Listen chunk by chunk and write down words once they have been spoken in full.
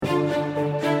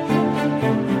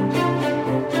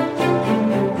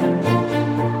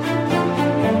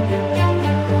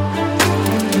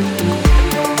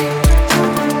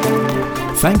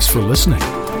Thanks for listening.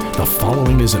 The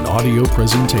following is an audio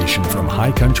presentation from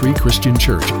High Country Christian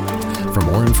Church. For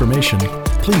more information,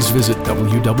 please visit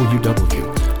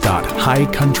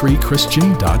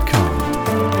www.highcountrychristian.com.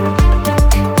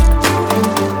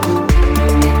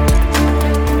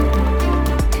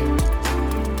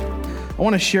 I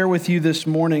want to share with you this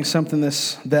morning something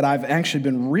that I've actually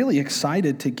been really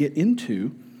excited to get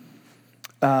into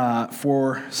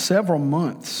for several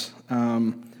months.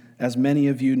 As many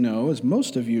of you know, as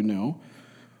most of you know,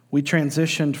 we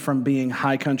transitioned from being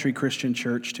High Country Christian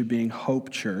Church to being Hope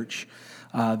Church.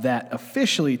 That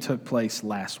officially took place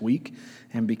last week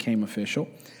and became official.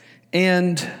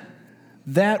 And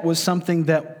that was something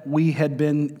that we had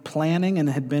been planning and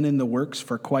had been in the works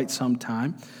for quite some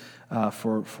time.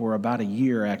 For about a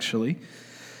year, actually.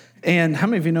 And how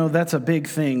many of you know that's a big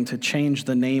thing to change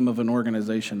the name of an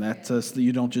organization?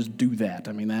 You don't just do that.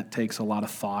 I mean, that takes a lot of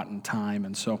thought and time.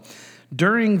 And so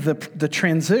during the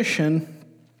transition,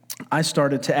 I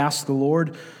started to ask the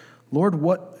Lord,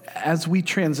 as we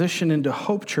transition into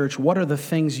Hope Church, what are the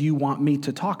things you want me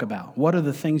to talk about? What are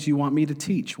the things you want me to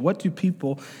teach? What do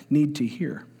people need to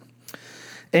hear?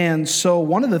 And so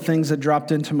one of the things that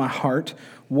dropped into my heart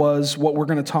was what we're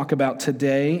going to talk about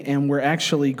today, and we're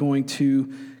actually going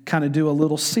to kind of do a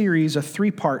little series, a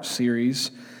 3-part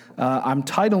series. I'm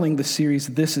titling the series,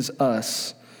 This Is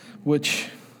Us, which,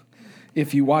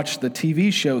 if you watch the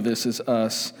TV show This Is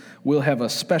Us, we'll have a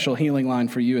special healing line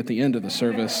for you at the end of the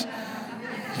service.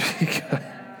 Because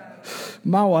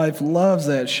my wife loves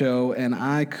that show, and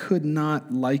I could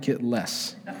not like it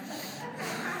less.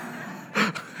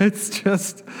 It's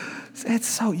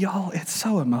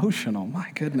so emotional, my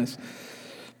goodness.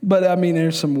 But I mean,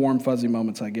 there's some warm, fuzzy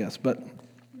moments, I guess. But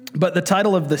the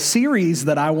title of the series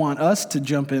that I want us to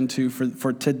jump into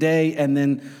for today and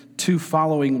then 2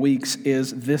 following weeks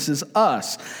is This Is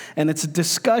Us. And it's a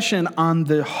discussion on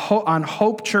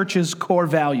Hope Church's core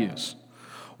values.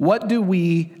 What do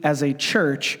we as a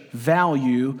church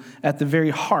value at the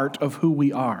very heart of who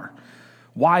we are?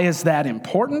 Why is that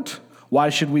important? Why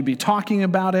should we be talking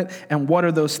about it? And what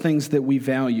are those things that we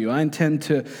value? I intend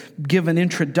to give an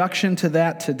introduction to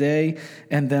that today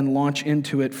and then launch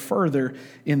into it further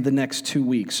in the next 2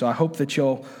 weeks. So I hope that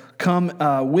you'll come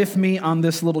with me on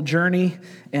this little journey,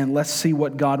 and let's see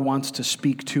what God wants to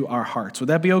speak to our hearts. Would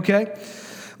that be okay?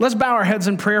 Let's bow our heads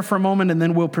in prayer for a moment, and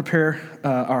then we'll prepare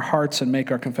our hearts and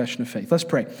make our confession of faith. Let's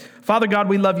pray. Father God,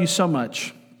 we love you so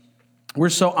much. We're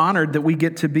so honored that we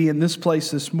get to be in this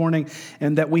place this morning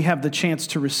and that we have the chance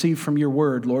to receive from your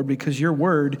word, Lord, because your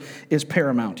word is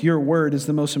paramount. Your word is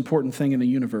the most important thing in the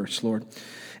universe, Lord.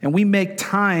 And we make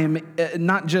time,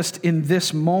 not just in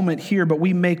this moment here, but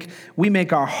we make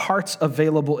our hearts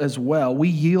available as well. We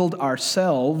yield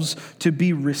ourselves to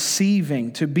be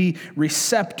receiving, to be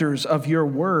receptors of your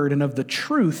word and of the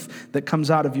truth that comes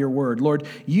out of your word. Lord,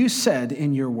 you said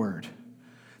in your word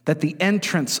that the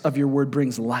entrance of your word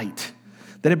brings light,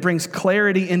 that it brings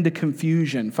clarity into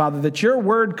confusion. Father, that your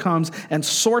word comes and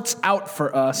sorts out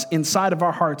for us inside of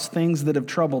our hearts things that have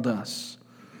troubled us.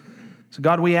 So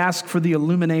God, we ask for the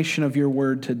illumination of your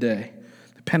word today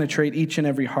to penetrate each and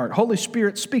every heart. Holy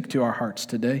Spirit, speak to our hearts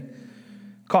today.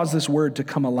 Cause this word to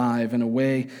come alive in a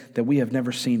way that we have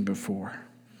never seen before.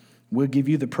 We'll give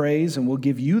you the praise and we'll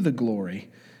give you the glory.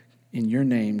 In your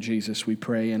name, Jesus, we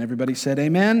pray. And everybody said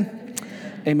amen.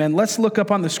 Amen. Let's look up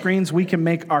on the screens. We can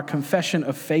make our confession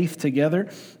of faith together.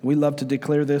 We love to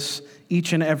declare this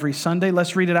each and every Sunday.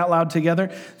 Let's read it out loud together.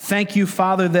 Thank you,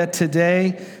 Father, that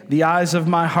today the eyes of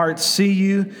my heart see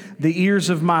you, the ears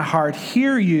of my heart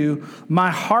hear you, my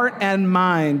heart and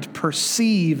mind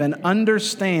perceive and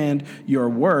understand your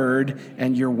word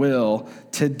and your will.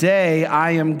 Today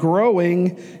I am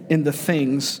growing in the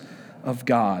things of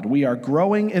God. We are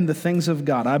growing in the things of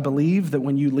God. I believe that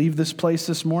when you leave this place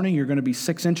this morning, you're going to be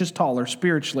 6 inches taller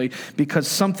spiritually because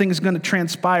something is going to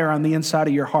transpire on the inside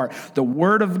of your heart. The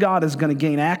Word of God is going to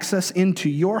gain access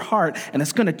into your heart and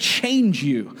it's going to change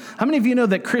you. How many of you know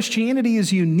that Christianity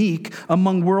is unique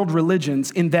among world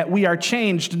religions in that we are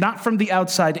changed not from the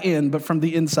outside in, but from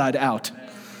the inside out?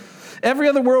 Every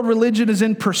other world religion is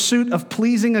in pursuit of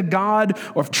pleasing a God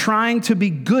or of trying to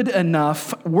be good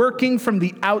enough, working from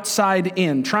the outside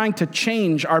in, trying to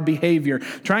change our behavior,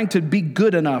 trying to be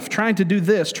good enough, trying to do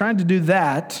this, trying to do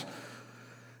that.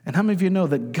 And how many of you know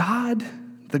that God,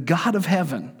 the God of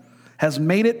heaven, has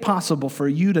made it possible for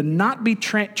you to not be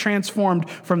transformed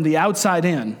from the outside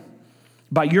in,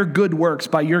 by your good works,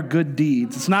 by your good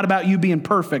deeds. It's not about you being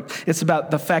perfect. It's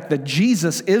about the fact that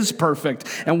Jesus is perfect.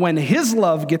 And when his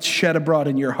love gets shed abroad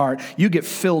in your heart, you get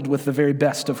filled with the very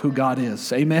best of who God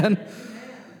is. Amen?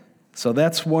 So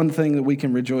that's one thing that we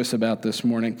can rejoice about this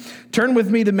morning. Turn with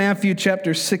me to Matthew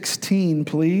chapter 16,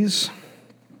 please.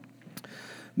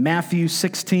 Matthew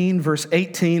 16, verse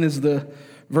 18 is the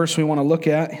verse we want to look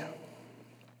at.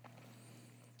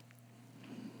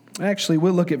 Actually,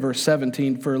 we'll look at verse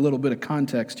 17 for a little bit of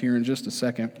context here in just a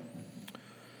second.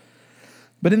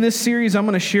 But in this series, I'm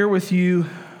going to share with you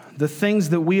the things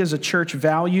that we as a church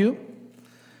value,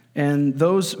 and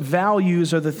those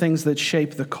values are the things that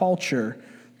shape the culture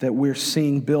that we're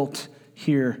seeing built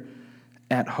here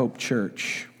at Hope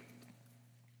Church.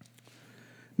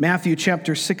 Matthew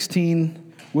chapter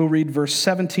 16, we'll read verse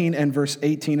 17 and verse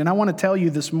 18. And I want to tell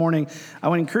you this morning, I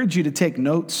would encourage you to take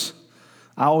notes.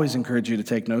 I always encourage you to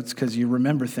take notes because you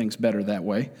remember things better that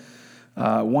way.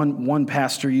 One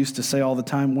pastor used to say all the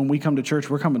time, when we come to church,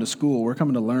 we're coming to school. We're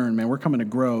coming to learn, man. We're coming to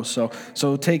grow. So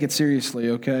take it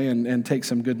seriously, okay, and take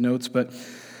some good notes. But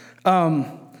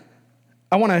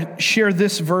I want to share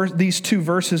these two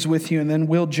verses with you, and then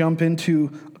we'll jump into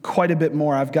quite a bit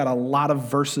more. I've got a lot of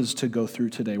verses to go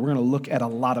through today. We're going to look at a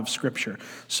lot of Scripture.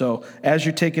 So as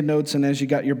you're taking notes and as you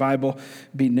got your Bible,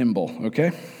 be nimble,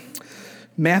 okay?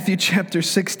 Matthew chapter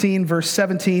 16, verse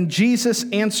 17, Jesus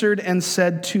answered and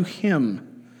said to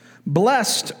him,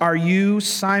 "Blessed are you,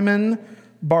 Simon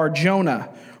Bar-Jonah,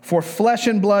 for flesh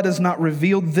and blood has not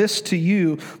revealed this to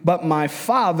you, but my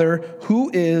Father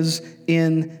who is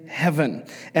in heaven.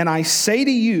 And I say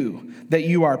to you that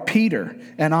you are Peter,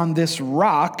 and on this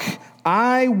rock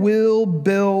I will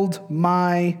build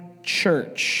my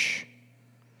church,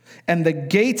 and the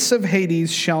gates of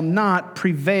Hades shall not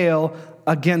prevail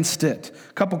against it."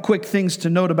 A couple quick things to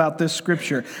note about this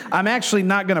scripture. I'm actually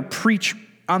not going to preach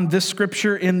on this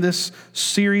scripture in this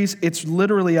series. It's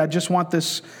literally, I just want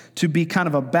this to be kind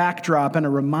of a backdrop and a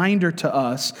reminder to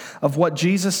us of what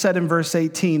Jesus said in verse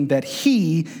 18, that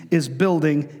he is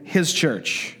building his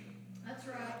church. That's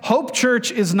right. Hope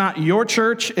Church is not your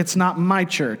church. It's not my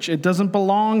church. It doesn't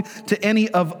belong to any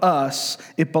of us.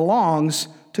 It belongs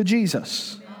to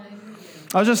Jesus.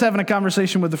 I was just having a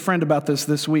conversation with a friend about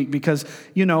this week because,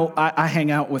 you know, I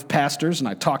hang out with pastors and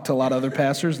I talk to a lot of other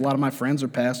pastors. A lot of my friends are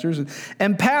pastors.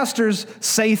 And pastors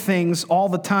say things all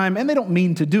the time, and they don't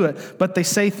mean to do it, but they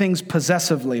say things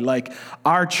possessively, like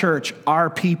our church, our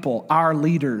people, our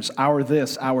leaders, our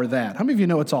this, our that. How many of you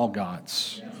know it's all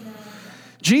God's?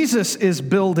 Jesus is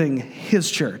building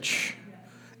his church,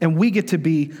 and we get to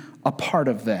be a part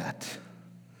of that.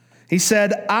 He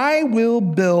said, "I will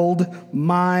build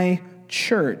my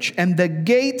church, and the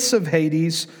gates of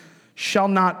Hades shall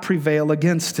not prevail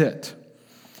against it."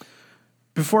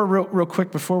 Real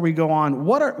quick, before we go on,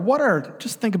 what are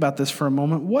just think about this for a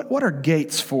moment. What are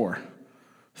gates for?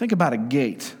 Think about a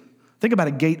gate. Think about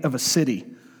a gate of a city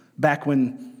back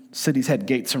when cities had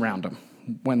gates around them,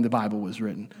 when the Bible was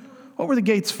written. What were the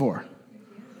gates for?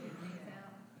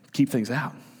 Keep things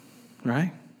out,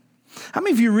 right? How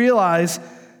many of you realize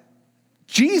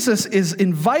Jesus is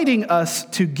inviting us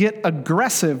to get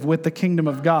aggressive with the kingdom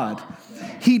of God?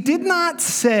 He did not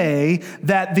say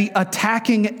that the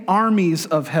attacking armies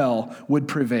of hell would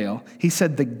prevail. He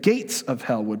said the gates of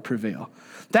hell would prevail.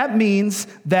 That means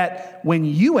that when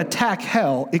you attack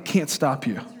hell, it can't stop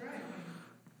you.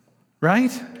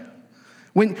 Right?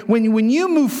 When you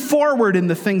move forward in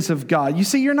the things of God, you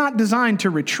see, you're not designed to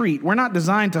retreat. We're not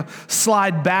designed to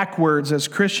slide backwards as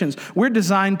Christians. We're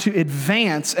designed to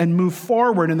advance and move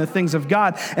forward in the things of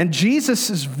God. And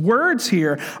Jesus' words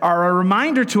here are a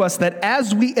reminder to us that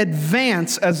as we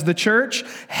advance as the church,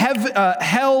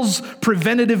 hell's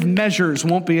preventative measures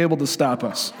won't be able to stop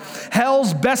us.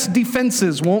 Hell's best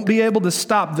defenses won't be able to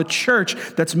stop the church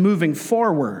that's moving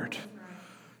forward.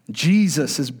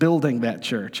 Jesus is building that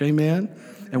church, amen?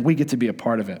 And we get to be a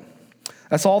part of it.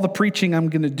 That's all the preaching I'm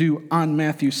going to do on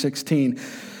Matthew 16.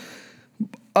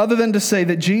 Other than to say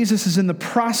that Jesus is in the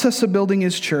process of building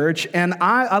his church, and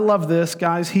I love this,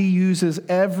 guys. He uses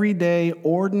everyday,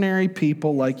 ordinary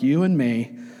people like you and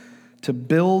me to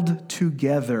build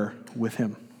together with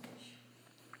him.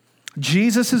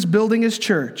 Jesus is building his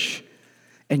church,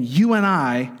 and you and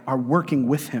I are working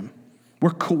with him. We're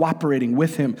cooperating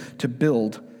with him to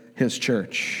build his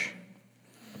church.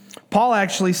 Paul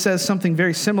actually says something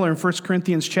very similar in 1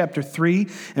 Corinthians chapter 3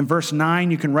 and verse 9.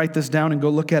 You can write this down and go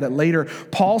look at it later.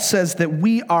 Paul says that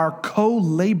we are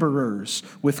co-laborers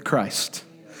with Christ,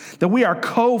 that we are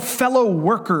fellow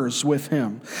workers with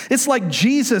him. It's like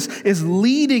Jesus is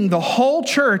leading the whole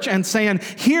church and saying,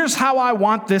 here's how I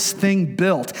want this thing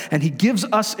built. And he gives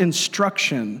us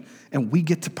instruction, and we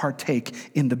get to partake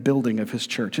in the building of his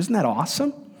church. Isn't that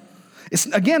awesome? It's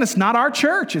not our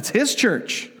church, it's his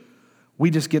church. We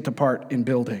just get to part in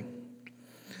building.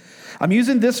 I'm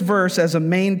using this verse as a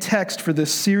main text for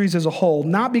this series as a whole,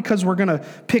 not because we're going to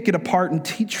pick it apart and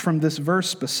teach from this verse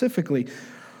specifically,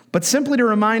 but simply to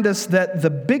remind us that the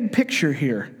big picture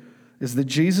here is that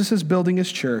Jesus is building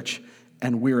his church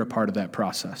and we're a part of that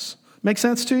process. Make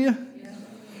sense to you? Yeah.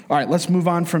 All right, let's move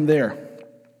on from there.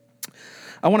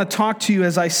 I want to talk to you,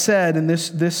 as I said, and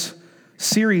this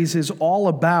series is all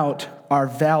about our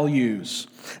values.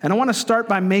 And I want to start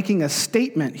by making a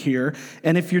statement here.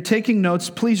 And if you're taking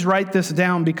notes, please write this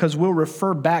down because we'll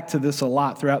refer back to this a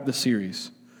lot throughout the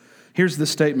series. Here's the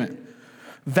statement.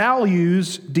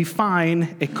 Values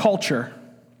define a culture,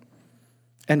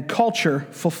 and culture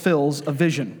fulfills a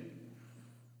vision.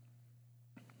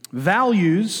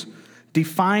 Values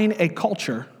define a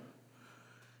culture,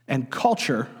 and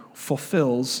culture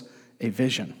fulfills a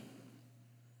vision.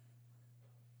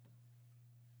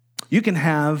 You can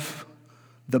have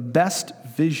the best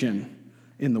vision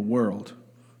in the world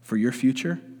for your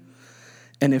future,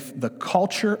 and if the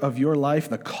culture of your life,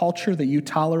 the culture that you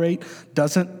tolerate,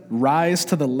 doesn't rise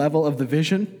to the level of the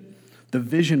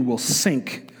vision will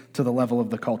sink to the level of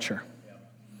the culture.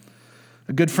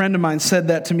 A good friend of mine said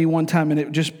that to me one time, and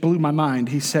it just blew my mind.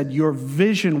 He said, your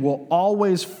vision will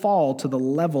always fall to the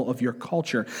level of your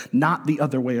culture, not the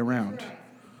other way around.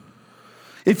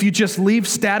 If you just leave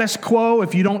status quo,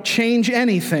 if you don't change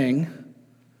anything,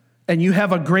 and you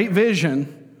have a great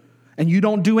vision, and you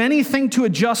don't do anything to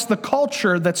adjust the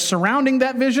culture that's surrounding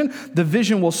that vision, the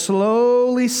vision will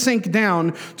slowly sink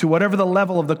down to whatever the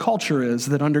level of the culture is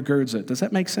that undergirds it. Does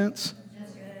that make sense?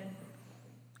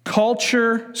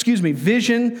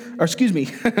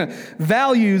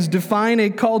 Values define a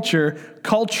culture.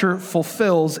 Culture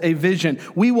fulfills a vision.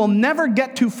 We will never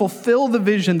get to fulfill the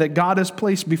vision that God has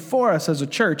placed before us as a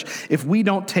church if we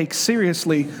don't take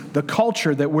seriously the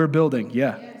culture that we're building.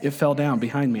 Yeah, it fell down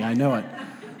behind me. I know it.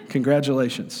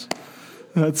 Congratulations.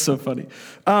 That's so funny.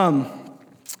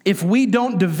 If we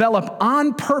don't develop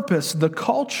on purpose the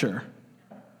culture,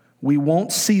 we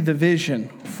won't see the vision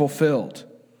fulfilled.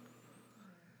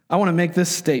 I want to make this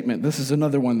statement. This is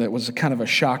another one that was kind of a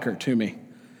shocker to me.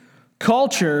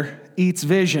 Culture eats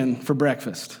vision for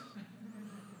breakfast.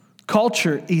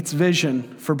 Culture eats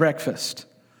vision for breakfast.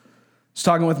 I was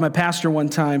talking with my pastor one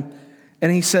time,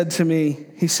 and he said to me,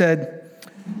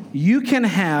 you can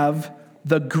have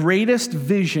the greatest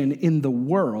vision in the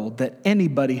world that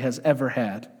anybody has ever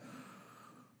had.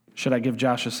 Should I give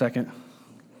Josh a second?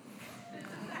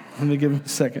 Let me give him a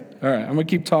second. All right, I'm going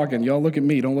to keep talking. Y'all look at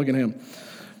me, don't look at him.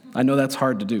 I know that's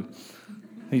hard to do.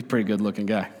 He's a pretty good-looking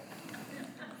guy.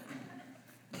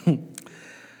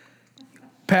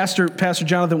 Pastor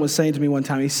Jonathan was saying to me one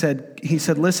time, he said,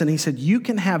 listen, you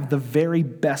can have the very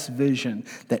best vision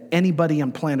that anybody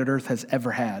on planet Earth has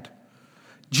ever had.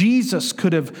 Jesus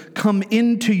could have come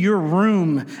into your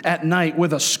room at night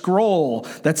with a scroll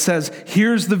that says,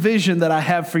 here's the vision that I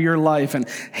have for your life, and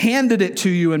handed it to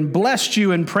you and blessed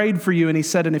you and prayed for you. And he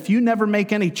said, and if you never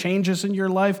make any changes in your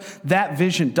life, that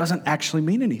vision doesn't actually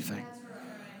mean anything.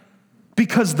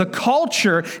 Because the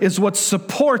culture is what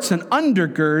supports and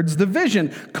undergirds the vision.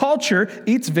 Culture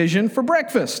eats vision for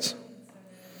breakfast.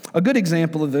 A good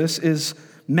example of this is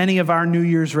many of our New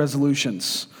Year's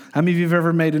resolutions. How many of you have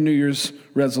ever made a New Year's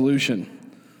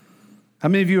resolution? How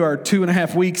many of you are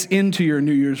 2.5 weeks into your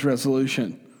New Year's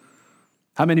resolution?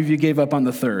 How many of you gave up on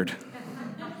the third?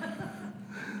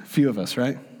 A few of us,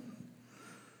 right?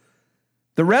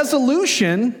 The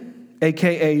resolution,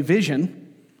 aka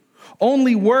vision,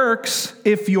 only works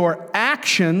if your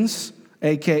actions,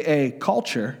 aka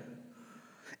culture,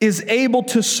 is able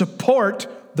to support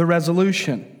the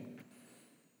resolution.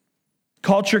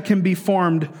 Culture can be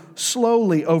formed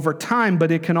slowly over time,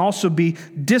 but it can also be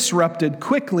disrupted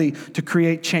quickly to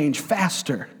create change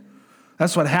faster.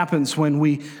 That's what happens when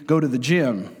we go to the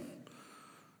gym.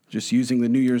 Just using the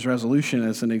New Year's resolution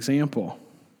as an example.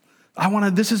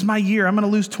 This is my year. I'm going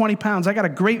to lose 20 pounds. I got a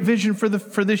great vision for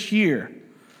this year.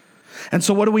 And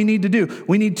so what do we need to do?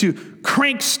 We need to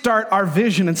crank start our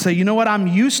vision and say, you know what? I'm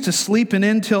used to sleeping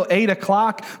in till 8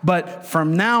 o'clock, but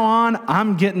from now on,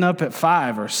 I'm getting up at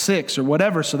 5 or 6 or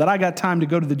whatever so that I got time to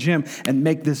go to the gym and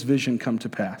make this vision come to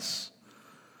pass.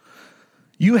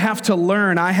 You have to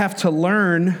learn, I have to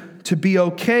learn to be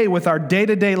okay with our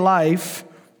day-to-day life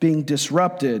being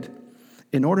disrupted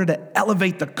in order to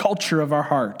elevate the culture of our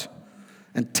heart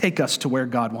and take us to where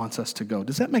God wants us to go.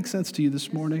 Does that make sense to you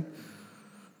this morning?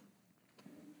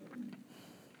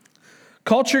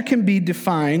 Culture can be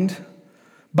defined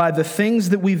by the things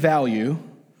that we value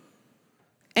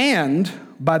and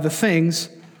by the things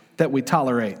that we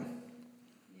tolerate.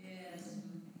 Yes.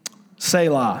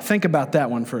 Selah. Think about that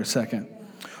one for a second.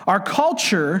 Our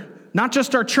culture not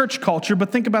just our church culture,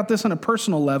 but think about this on a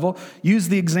personal level. Use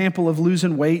the example of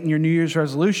losing weight in your New Year's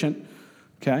resolution,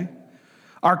 okay?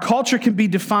 Our culture can be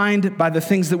defined by the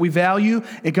things that we value.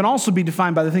 It can also be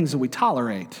defined by the things that we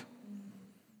tolerate.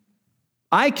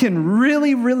 I can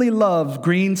really, really love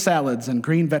green salads and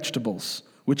green vegetables,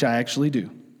 which I actually do.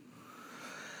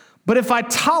 But if I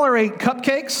tolerate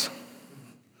cupcakes,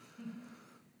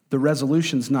 the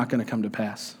resolution's not going to come to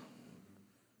pass,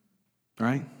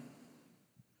 right?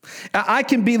 I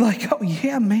can be like, oh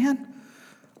yeah, man,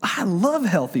 I love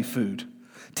healthy food.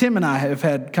 Tim and I have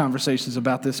had conversations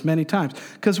about this many times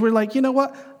because we're like, you know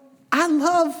what? I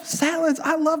love salads.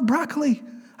 I love broccoli.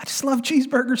 I just love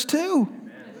cheeseburgers too.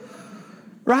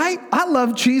 Right? I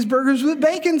love cheeseburgers with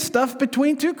bacon stuffed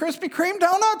between 2 Krispy Kreme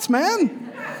donuts,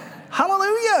 man.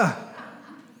 Hallelujah.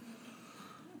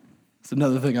 It's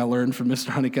another thing I learned from Mr.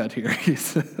 Honeycutt here.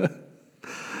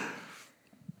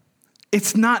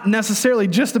 It's not necessarily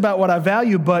just about what I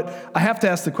value, but I have to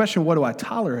ask the question, what do I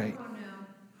tolerate?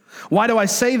 Why do I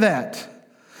say that?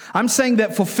 I'm saying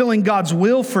that fulfilling God's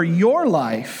will for your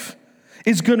life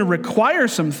is going to require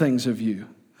some things of you.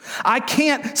 I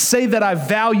can't say that I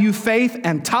value faith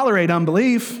and tolerate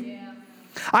unbelief.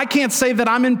 I can't say that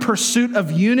I'm in pursuit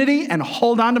of unity and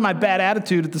hold on to my bad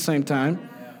attitude at the same time.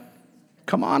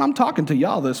 Come on, I'm talking to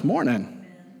y'all this morning.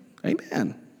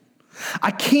 Amen.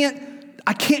 I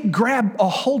can't grab a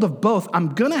hold of both.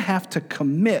 I'm going to have to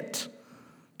commit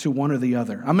to one or the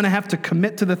other. I'm going to have to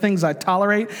commit to the things I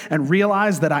tolerate and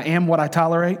realize that I am what I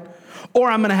tolerate. Or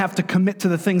I'm going to have to commit to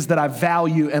the things that I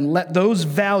value and let those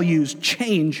values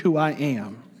change who I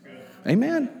am.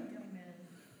 Amen.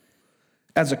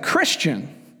 As a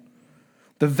Christian,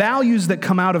 the values that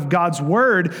come out of God's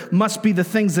word must be the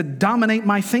things that dominate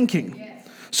my thinking,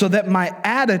 so that my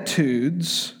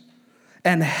attitudes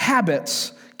and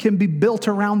habits can be built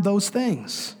around those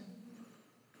things.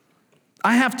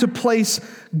 I have to place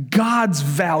God's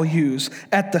values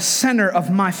at the center of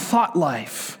my thought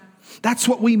life. That's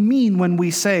what we mean when we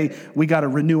say we got to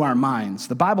renew our minds.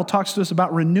 The Bible talks to us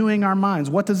about renewing our minds.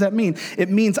 What does that mean? It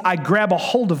means I grab a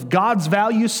hold of God's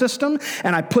value system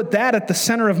and I put that at the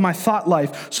center of my thought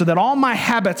life so that all my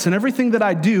habits and everything that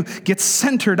I do gets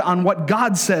centered on what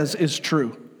God says is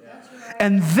true.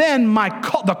 And then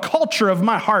the culture of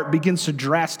my heart begins to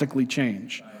drastically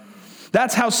change.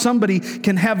 That's how somebody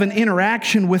can have an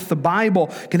interaction with the Bible,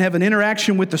 can have an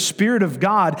interaction with the Spirit of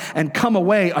God, and come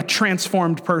away a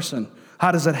transformed person.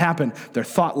 How does that happen? Their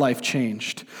thought life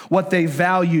changed. What they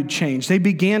valued changed. They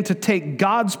began to take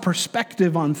God's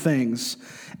perspective on things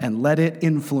and let it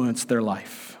influence their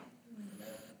life.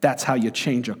 That's how you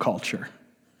change a culture.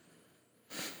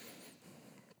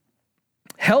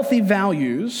 Healthy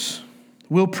values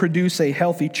will produce a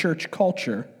healthy church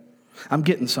culture. I'm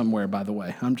getting somewhere, by the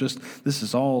way. This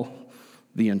is all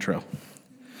the intro.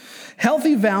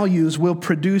 Healthy values will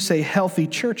produce a healthy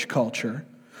church culture,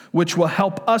 which will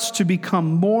help us to become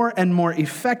more and more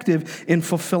effective in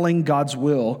fulfilling God's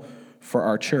will for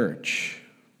our church.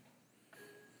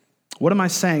 What am I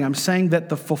saying? I'm saying that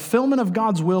the fulfillment of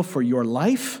God's will for your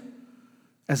life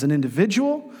as an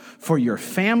individual, for your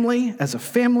family as a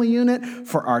family unit,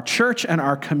 for our church and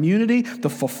our community, the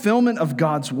fulfillment of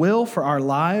God's will for our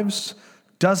lives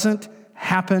doesn't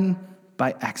happen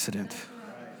by accident.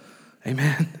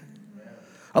 Amen.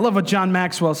 I love what John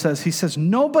Maxwell says. He says,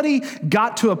 nobody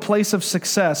got to a place of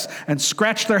success and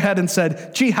scratched their head and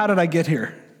said, gee, how did I get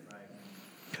here?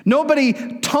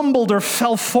 Nobody tumbled or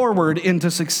fell forward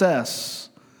into success.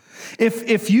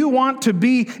 If you want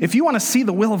to see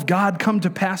the will of God come to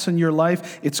pass in your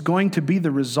life, it's going to be the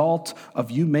result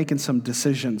of you making some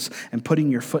decisions and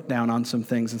putting your foot down on some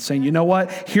things and saying, you know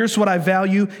what? Here's what I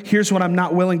value. Here's what I'm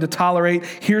not willing to tolerate.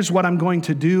 Here's what I'm going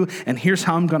to do. And here's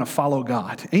how I'm going to follow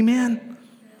God. Amen?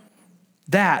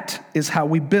 That is how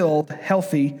we build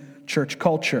healthy church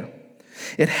culture.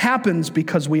 It happens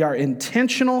because we are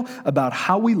intentional about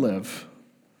how we live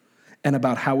and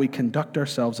about how we conduct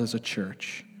ourselves as a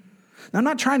church. Now, I'm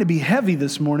not trying to be heavy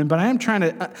this morning, but I am trying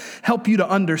to help you to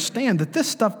understand that this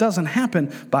stuff doesn't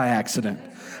happen by accident.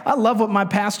 I love what my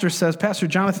pastor says, Pastor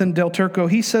Jonathan Del Turco.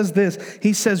 He says this.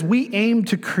 He says, we aim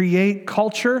to create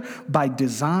culture by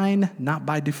design, not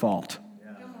by default.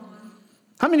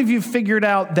 How many of you figured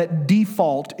out that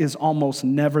default is almost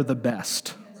never the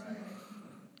best?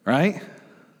 Right?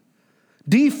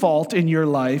 Default in your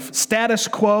life, status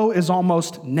quo is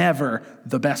almost never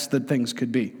the best that things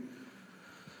could be.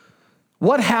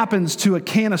 What happens to a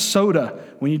can of soda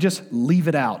when you just leave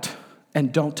it out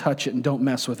and don't touch it and don't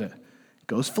mess with it? It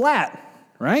goes flat,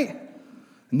 right?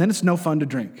 And then it's no fun to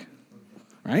drink,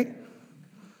 right?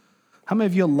 How many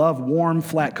of you love warm,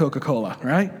 flat Coca-Cola,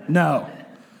 right? No.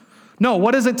 No,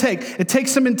 what does it take? It takes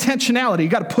some intentionality. You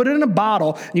got to put it in a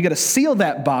bottle, and you got to seal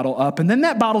that bottle up, and then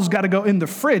that bottle's got to go in the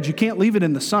fridge. You can't leave it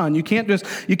in the sun. You can't just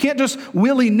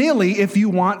willy-nilly if you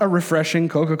want a refreshing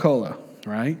Coca-Cola,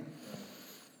 right?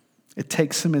 It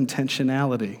takes some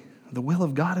intentionality. The will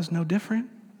of God is no different.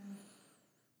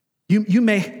 You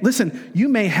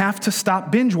may have to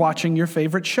stop binge watching your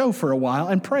favorite show for a while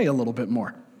and pray a little bit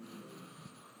more.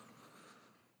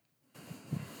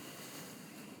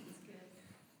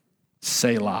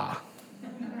 Selah.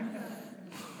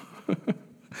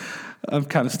 I'm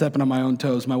kind of stepping on my own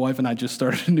toes. My wife and I just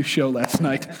started a new show last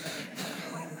night.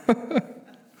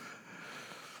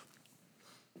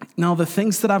 Now, the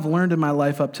things that I've learned in my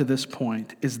life up to this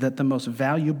point is that the most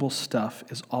valuable stuff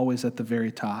is always at the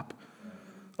very top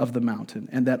of the mountain,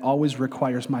 and that always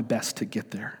requires my best to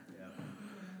get there.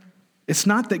 It's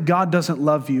not that God doesn't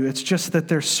love you. It's just that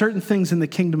there's certain things in the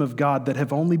kingdom of God that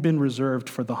have only been reserved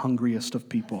for the hungriest of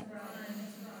people.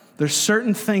 There's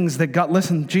certain things that God,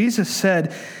 listen, Jesus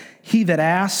said, he that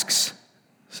asks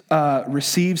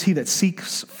receives, he that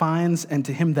seeks finds, and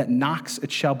to him that knocks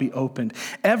it shall be opened.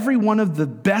 Every one of the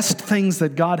best things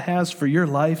that God has for your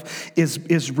life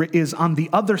is on the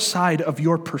other side of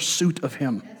your pursuit of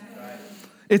him.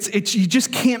 It's you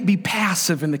just can't be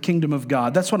passive in the kingdom of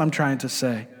God. That's what I'm trying to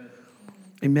say.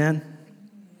 Amen.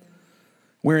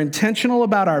 We're intentional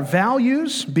about our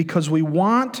values because we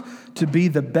want to be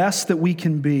the best that we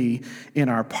can be in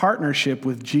our partnership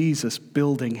with Jesus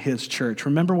building his church.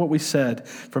 Remember what we said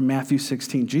from Matthew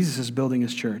 16. Jesus is building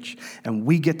his church, and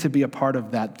we get to be a part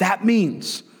of that. That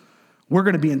means we're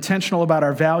going to be intentional about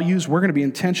our values. We're going to be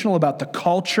intentional about the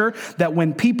culture that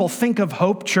when people think of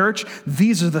Hope Church,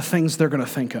 these are the things they're going to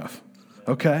think of,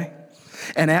 okay?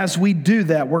 And as we do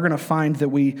that, we're going to find that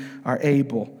we are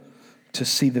able to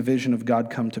see the vision of God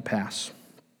come to pass.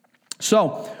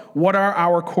 So, what are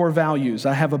our core values?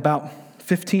 I have about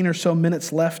 15 or so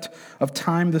minutes left of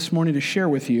time this morning to share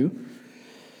with you.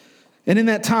 And in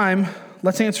that time,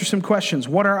 let's answer some questions.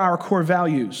 What are our core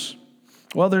values?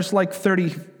 Well, there's like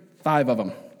 35 of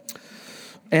them.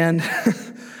 And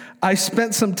I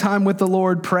spent some time with the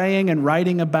Lord praying and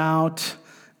writing about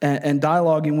and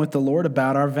dialoguing with the Lord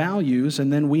about our values,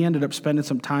 and then we ended up spending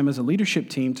some time as a leadership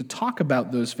team to talk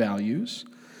about those values.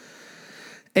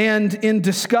 And in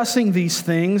discussing these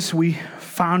things, we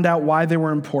found out why they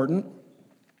were important.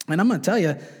 And I'm going to tell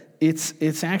you,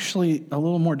 it's actually a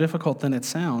little more difficult than it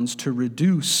sounds to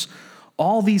reduce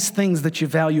all these things that you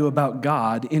value about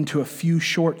God into a few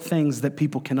short things that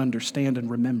people can understand and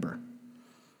remember.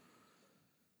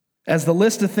 As the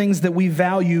list of things that we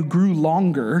value grew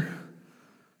longer,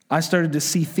 I started to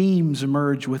see themes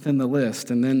emerge within the list.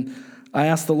 And then I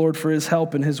asked the Lord for his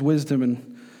help and his wisdom.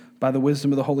 And by the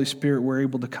wisdom of the Holy Spirit, we're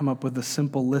able to come up with a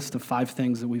simple list of 5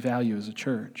 things that we value as a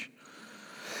church.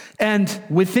 And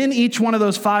within each one of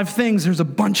those 5 things, there's a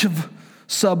bunch of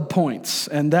sub-points.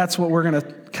 And that's what we're going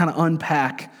to kind of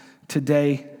unpack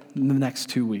today in the next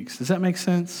 2 weeks. Does that make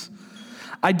sense?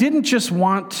 I didn't just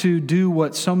want to do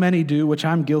what so many do, which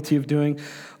I'm guilty of doing,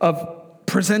 of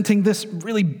presenting this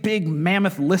really big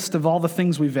mammoth list of all the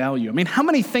things we value. I mean, how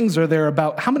many things are there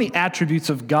about, how many attributes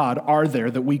of God are there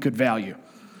that we could value?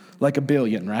 Like a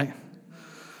billion, right?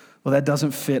 Well, that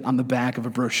doesn't fit on the back of a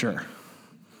brochure.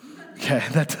 Okay,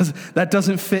 that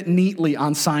doesn't fit neatly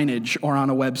on signage or on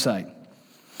a website.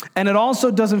 And it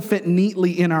also doesn't fit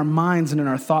neatly in our minds and in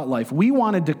our thought life. We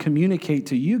wanted to communicate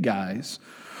to you guys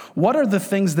what are the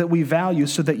things that we value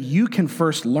so that you can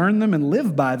first learn them and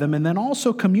live by them, and then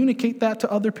also communicate that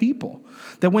to other people.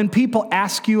 That when people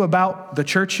ask you about the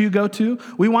church you go to,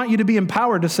 we want you to be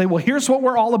empowered to say, well, here's what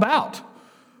we're all about.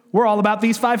 We're all about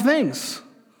these 5 things.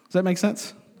 Does that make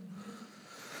sense?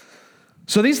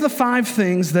 So these are the 5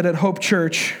 things that at Hope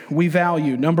Church we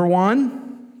value. Number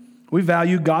 1, we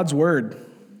value God's word.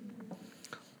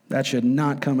 That should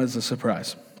not come as a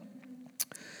surprise.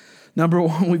 Number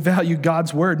 1, we value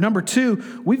God's word. Number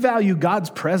 2, we value God's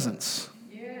presence.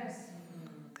 Yes.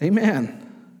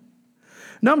 Amen.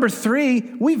 Number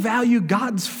 3, we value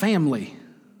God's family.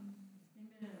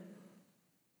 Amen.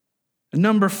 And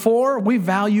number 4, we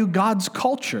value God's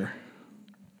culture.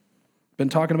 Been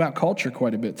talking about culture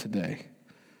quite a bit today.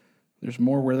 There's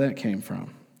more where that came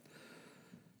from.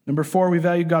 Number 4, we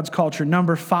value God's culture.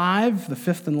 Number 5, the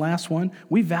 5th and last one,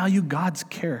 we value God's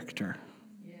character.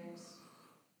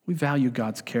 We value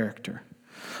God's character.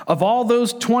 Of all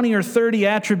those 20 or 30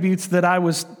 attributes that I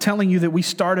was telling you that we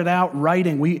started out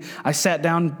writing, I sat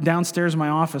downstairs in my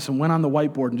office and went on the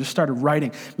whiteboard and just started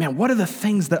writing. Man, what are the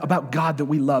things about God that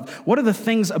we love? What are the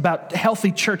things about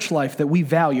healthy church life that we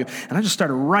value? And I just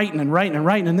started writing,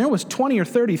 and there was 20 or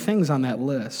 30 things on that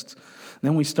list.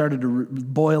 Then we started to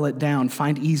boil it down,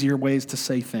 find easier ways to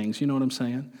say things. You know what I'm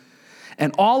saying?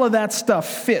 And all of that stuff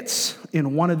fits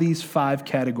in one of these 5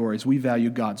 categories. We value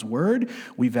God's word,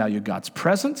 we value God's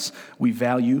presence, we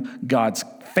value God's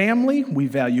family, we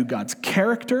value God's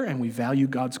character, and we value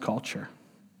God's culture.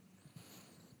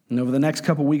 And over the next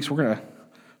couple weeks, we're going to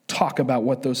talk about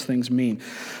what those things mean.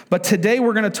 But today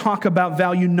we're going to talk about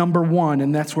value number 1,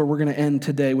 and that's where we're going to end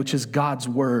today, which is God's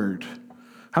word.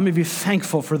 How many of you are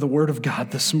thankful for the word of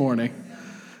God this morning?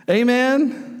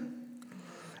 Amen?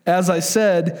 As I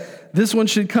said, this one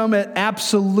should come at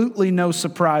absolutely no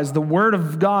surprise. The Word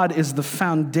of God is the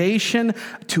foundation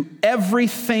to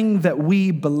everything that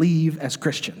we believe as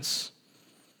Christians.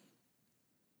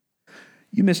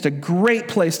 You missed a great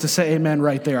place to say amen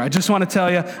right there. I just want to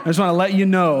tell you, I just want to let you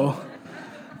know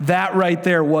that right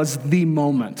there was the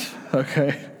moment,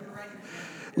 okay?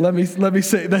 Let me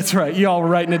say, that's right. Y'all were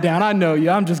writing it down. I know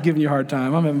you. I'm just giving you a hard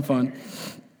time. I'm having fun.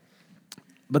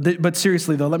 But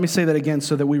seriously, though, let me say that again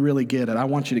so that we really get it. I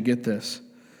want you to get this.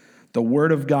 The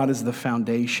Word of God is the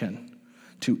foundation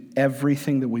to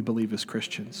everything that we believe as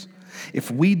Christians. If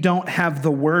we don't have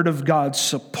the Word of God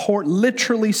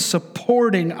literally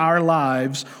supporting our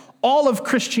lives, all of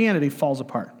Christianity falls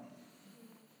apart.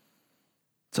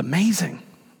 It's amazing.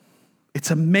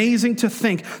 It's amazing to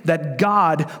think that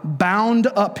God bound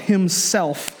up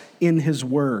himself in his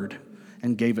Word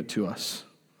and gave it to us.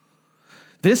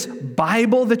 This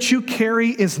Bible that you carry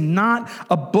is not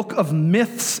a book of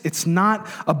myths. It's not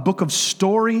a book of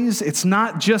stories. It's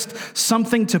not just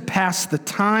something to pass the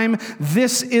time.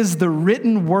 This is the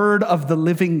written word of the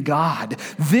living God.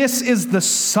 This is the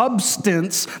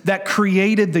substance that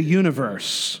created the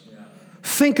universe.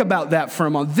 Think about that for a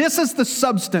moment. This is the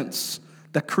substance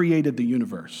that created the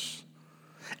universe.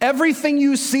 Everything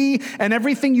you see and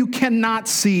everything you cannot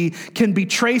see can be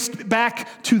traced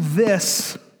back to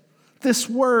this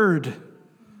word.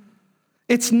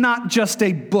 It's not just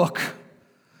a book.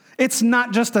 It's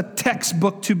not just a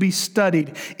textbook to be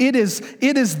studied. It is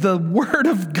the Word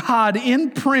of God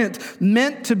in print,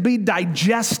 meant to be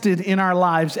digested in our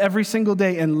lives every single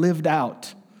day and lived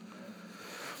out.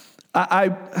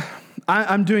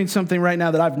 I'm doing something right now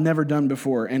that I've never done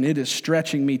before, and it is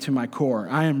stretching me to my core.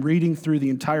 I am reading through the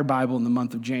entire Bible in the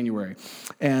month of January,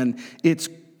 and it's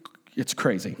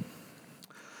crazy.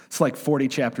 It's like 40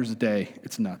 chapters a day.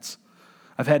 It's nuts.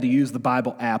 I've had to use the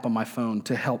Bible app on my phone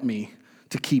to help me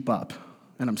to keep up,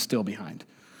 and I'm still behind.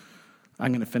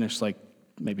 I'm going to finish like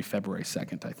maybe February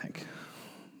 2nd, I think.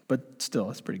 But still,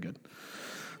 it's pretty good.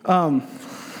 I'm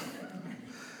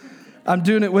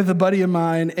doing it with a buddy of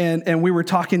mine, and we were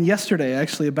talking yesterday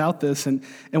actually about this, and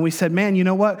we said, man, you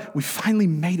know what? We finally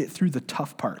made it through the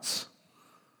tough parts.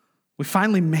 We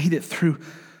finally made it through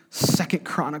 2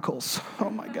 Chronicles. Oh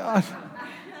my God.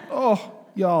 Oh,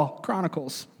 y'all,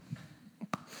 Chronicles.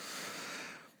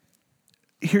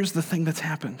 Here's the thing that's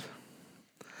happened.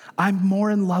 I'm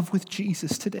more in love with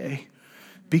Jesus today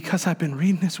because I've been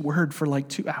reading his word for like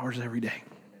 2 hours every day.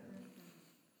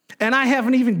 And I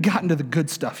haven't even gotten to the good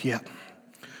stuff yet.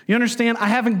 You understand? I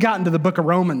haven't gotten to the book of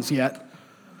Romans yet.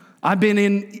 I've been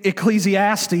in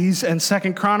Ecclesiastes and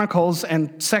 2 Chronicles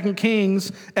and 2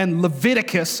 Kings and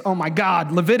Leviticus. Oh my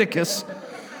God, Leviticus.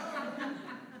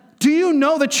 Do you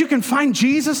know that you can find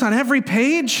Jesus on every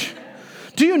page?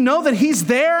 Do you know that he's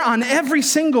there on every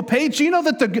single page? Do you know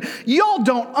that y'all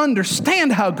don't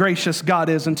understand how gracious God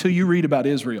is until you read about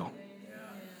Israel?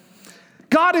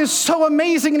 God is so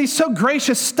amazing and he's so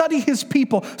gracious. Study his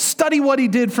people. Study what he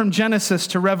did from Genesis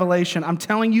to Revelation. I'm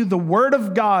telling you, the Word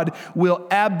of God will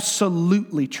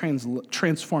absolutely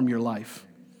transform your life.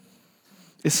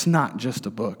 It's not just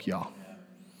a book, y'all.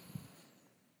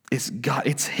 It's God.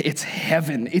 It's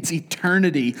heaven. It's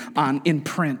eternity in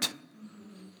print.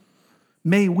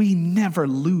 May we never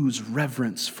lose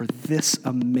reverence for this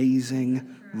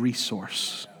amazing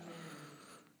resource.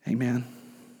 Amen.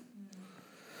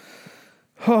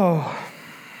 Oh,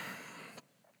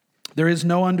 there is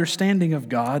no understanding of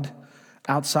God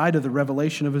outside of the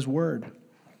revelation of his word.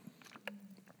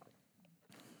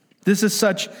 This is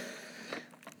such,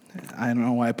 I don't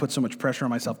know why I put so much pressure on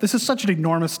myself. This is such an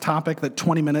enormous topic that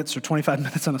 20 minutes or 25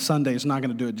 minutes on a Sunday is not going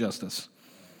to do it justice.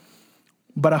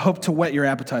 But I hope to whet your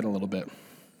appetite a little bit.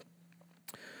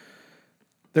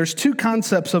 There's two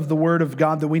concepts of the word of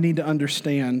God that we need to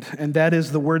understand, and that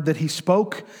is the word that he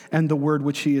spoke and the word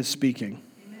which he is speaking.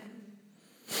 Amen.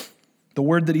 The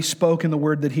word that he spoke and the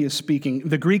word that he is speaking.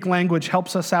 The Greek language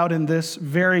helps us out in this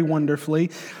very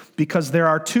wonderfully because there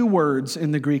are two words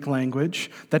in the Greek language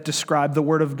that describe the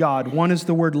word of God. One is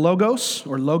the word logos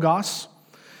or logos.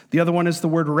 The other one is the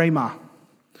word rhema.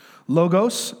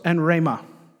 Logos and rhema.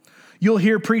 You'll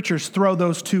hear preachers throw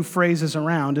those two phrases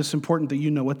around. It's important that you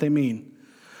know what they mean.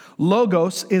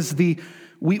 Logos is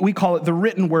we call it the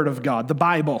written word of God, the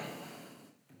Bible.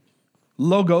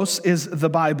 Logos is the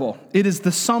Bible. It is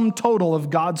the sum total of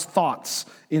God's thoughts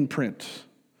in print.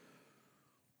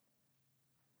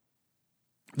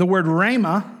 The word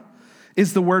rhema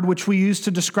is the word which we use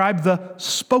to describe the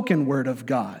spoken word of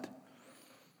God.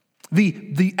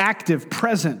 The active,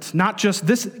 present, not just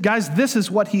this. Guys, this is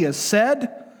what he has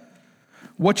said.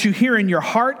 What you hear in your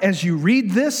heart as you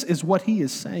read this is what he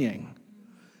is saying.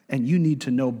 And you need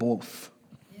to know both.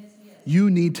 You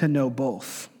need to know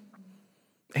both.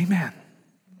 Amen.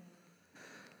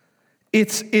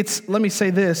 Let me say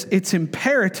this, it's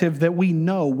imperative that we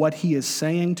know what he is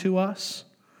saying to us.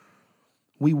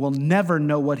 We will never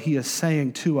know what he is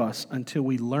saying to us until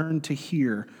we learn to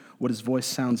hear what his voice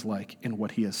sounds like in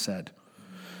what he has said.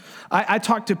 I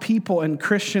talk to people and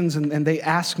Christians and they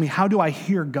ask me, how do I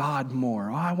hear God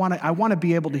more? Oh, I want to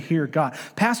be able to hear God.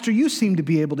 Pastor, you seem to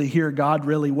be able to hear God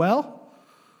really well.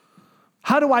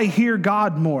 How do I hear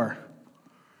God more?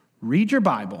 Read your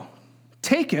Bible.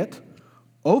 Take it,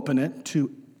 open it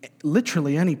to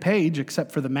literally any page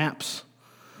except for the maps.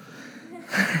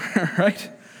 Right?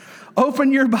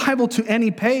 Open your Bible to any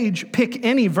page, pick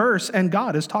any verse, and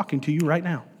God is talking to you right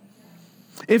now.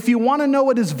 If you want to know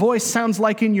what his voice sounds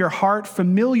like in your heart,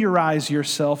 familiarize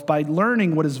yourself by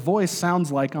learning what his voice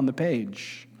sounds like on the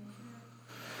page.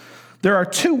 There are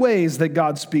two ways that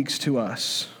God speaks to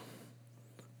us.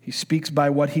 He speaks by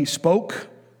what he spoke,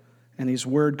 and his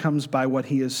word comes by what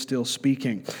he is still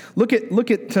speaking. Look at.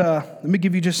 Let me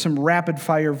give you just some rapid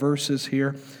fire verses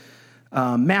here.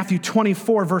 Matthew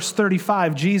 24, verse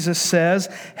 35, Jesus says,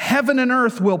 "Heaven and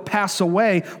earth will pass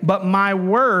away, but my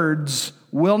words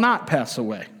will not pass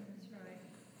away."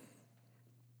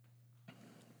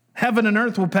 Heaven and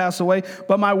earth will pass away,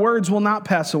 but my words will not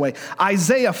pass away.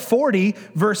 Isaiah 40,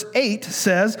 verse 8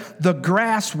 says, "The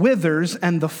grass withers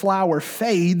and the flower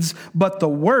fades, but the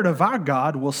word of our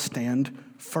God will stand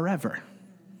forever."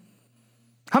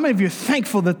 How many of you are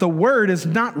thankful that the word is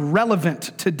not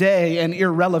relevant today and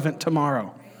irrelevant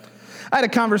tomorrow? I had a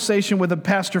conversation with a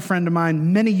pastor friend of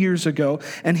mine many years ago,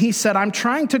 and he said, I'm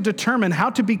trying to determine how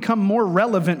to become more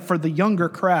relevant for the younger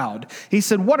crowd. He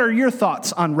said, what are your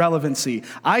thoughts on relevancy?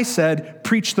 I said,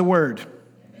 preach the word.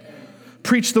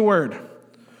 Preach the word.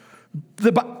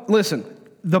 Listen,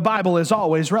 the Bible is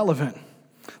always relevant.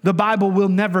 The Bible will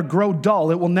never grow dull.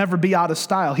 It will never be out of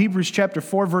style. Hebrews chapter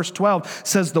 4, verse 12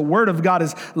 says the word of God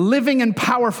is living and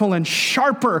powerful and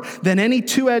sharper than any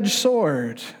two-edged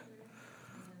sword.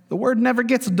 The word never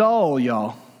gets dull,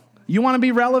 y'all. You want to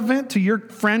be relevant to your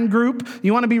friend group?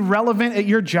 You want to be relevant at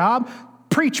your job?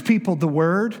 Preach people the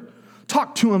word.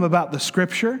 Talk to them about the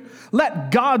scripture. Let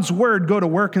God's word go to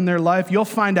work in their life. You'll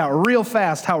find out real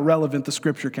fast how relevant the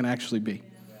scripture can actually be.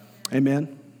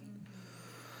 Amen.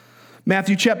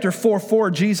 Matthew chapter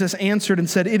 4, Jesus answered and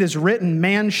said, "It is written,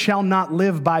 man shall not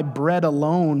live by bread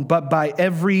alone, but by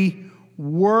every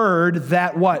word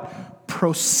that" what?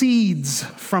 "Proceeds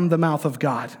from the mouth of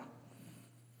God."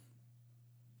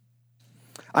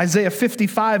 Isaiah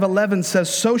 55:11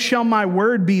 says, "So shall my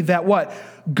word be that" what?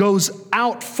 "Goes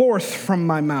out forth from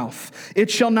my mouth. It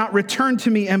shall not return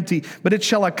to me empty, but it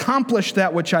shall accomplish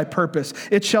that which I purpose.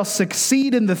 It shall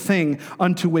succeed in the thing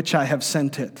unto which I have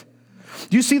sent it."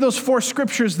 Do you see those four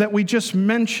scriptures that we just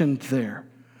mentioned there?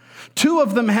 Two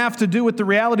of them have to do with the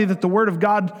reality that the word of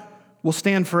God will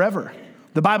stand forever.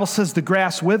 The Bible says the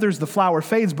grass withers, the flower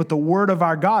fades, but the word of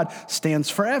our God stands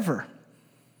forever.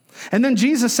 And then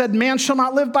Jesus said, man shall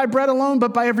not live by bread alone,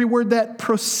 but by every word that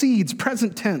proceeds,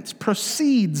 present tense,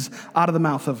 proceeds out of the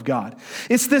mouth of God.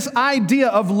 It's this idea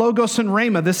of logos and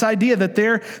rhema, this idea that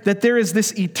there is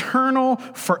this eternal,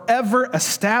 forever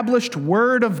established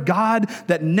word of God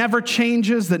that never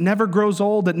changes, that never grows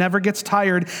old, that never gets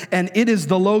tired, and it is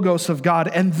the logos of God.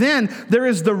 And then there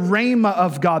is the rhema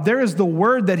of God. There is the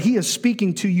word that he is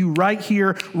speaking to you right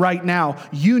here, right now.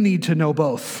 You need to know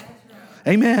both.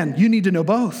 Amen. You need to know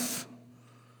both.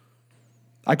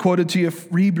 I quoted to you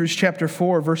Hebrews chapter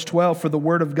 4, verse 12, "For the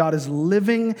word of God is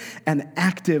living and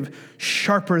active,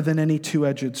 sharper than any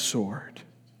two-edged sword."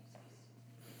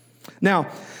 Now,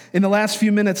 in the last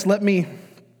few minutes, let me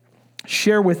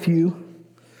share with you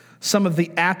some of the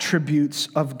attributes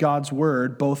of God's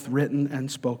word, both written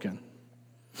and spoken.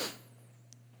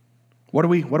 What are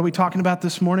we talking about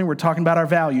this morning? We're talking about our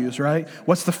values, right?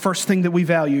 What's the first thing that we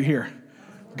value here?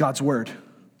 God's word.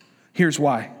 Here's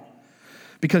why.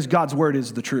 Because God's word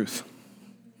is the truth.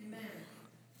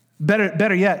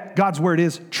 Better yet, God's word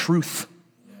is truth.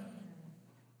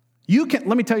 Let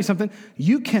me tell you something.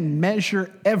 You can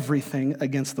measure everything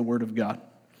against the word of God.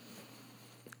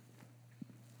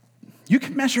 You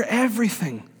can measure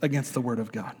everything against the word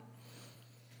of God.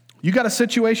 You got a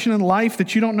situation in life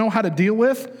that you don't know how to deal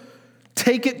with?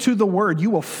 Take it to the word. You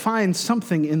will find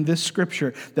something in this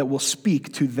scripture that will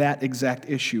speak to that exact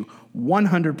issue.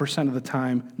 100% of the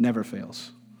time, never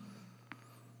fails.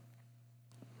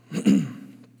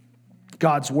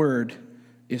 God's word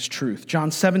is truth. John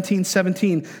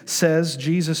 17:17 says,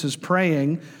 Jesus is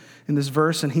praying in this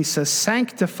verse, and he says,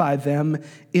 sanctify them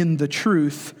in the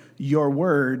truth. Your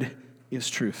word is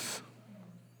truth.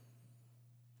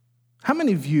 How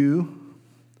many of you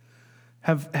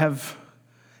have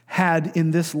had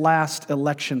in this last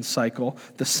election cycle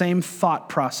the same thought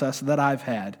process that I've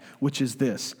had, which is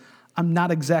this: I'm not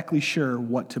exactly sure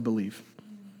what to believe?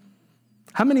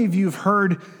 How many of you have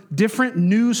heard different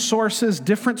news sources,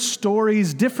 different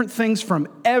stories, different things from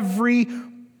every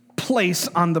place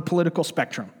on the political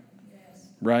spectrum? Yes.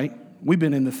 Right? We've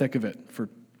been in the thick of it for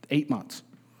 8 months.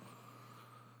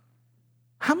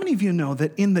 How many of you know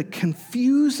that in the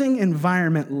confusing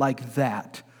environment like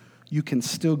that, you can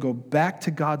still go back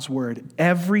to God's word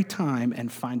every time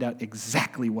and find out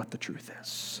exactly what the truth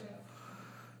is?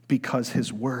 Because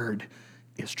his word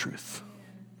is truth.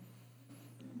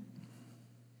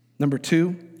 Number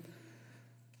 2,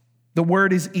 the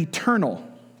word is eternal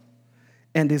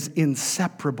and is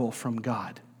inseparable from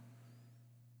God.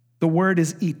 The word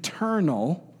is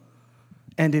eternal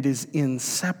and it is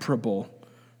inseparable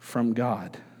from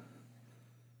God.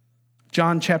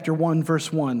 John chapter 1,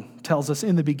 verse 1 tells us,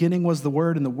 in the beginning was the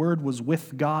Word, and the Word was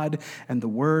with God, and the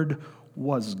Word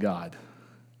was God.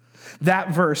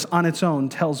 That verse on its own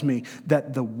tells me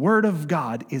that the Word of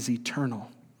God is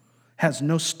eternal, has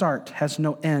no start, has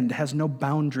no end, has no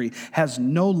boundary, has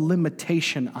no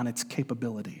limitation on its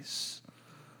capabilities.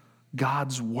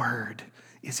 God's Word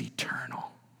is eternal.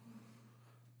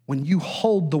 When you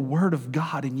hold the word of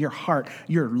God in your heart,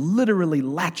 you're literally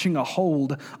latching a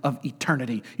hold of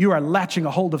eternity. You are latching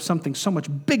a hold of something so much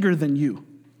bigger than you.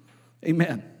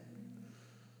 Amen.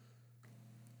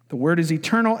 The word is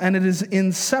eternal and it is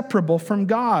inseparable from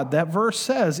God. That verse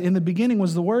says, in the beginning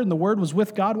was the Word and the Word was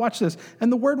with God. Watch this. And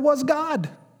the Word was God.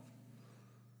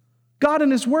 God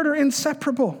and his word are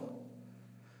inseparable.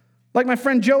 Like my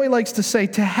friend Joey likes to say,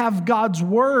 to have God's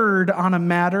word on a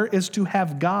matter is to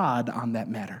have God on that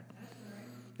matter.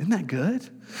 Isn't that good?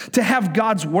 To have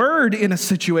God's word in a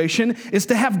situation is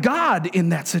to have God in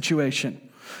that situation.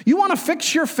 You want to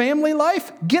fix your family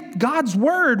life? Get God's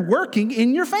word working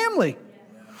in your family.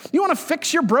 You want to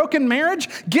fix your broken marriage?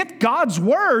 Get God's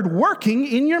word working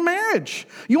in your marriage.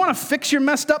 You want to fix your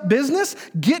messed up business?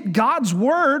 Get God's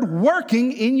word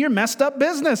working in your messed up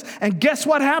business. And guess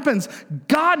what happens?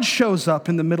 God shows up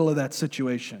in the middle of that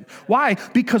situation. Why?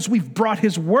 Because we've brought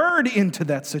his word into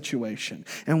that situation.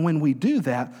 And when we do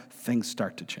that, things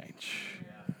start to change.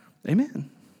 Amen.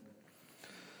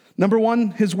 Number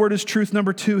 1, his word is truth.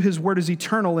 Number 2, his word is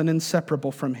eternal and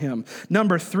inseparable from him.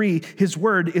 Number 3, his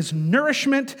word is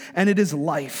nourishment and it is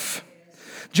life.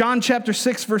 John chapter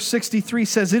 6, verse 63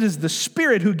 says, it is the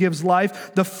Spirit who gives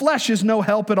life. The flesh is no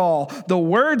help at all. The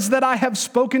words that I have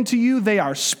spoken to you, they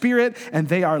are spirit and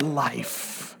they are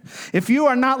life. If you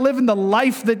are not living the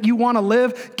life that you want to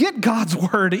live, get God's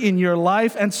word in your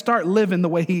life and start living the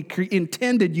way he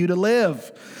intended you to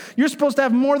live. You're supposed to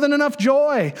have more than enough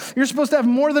joy. You're supposed to have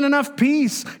more than enough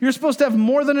peace. You're supposed to have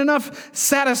more than enough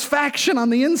satisfaction on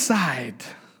the inside.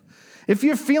 If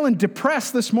you're feeling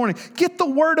depressed this morning, get the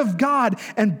word of God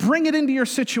and bring it into your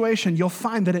situation. You'll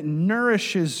find that it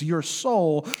nourishes your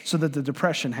soul so that the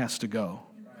depression has to go.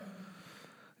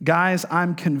 Guys,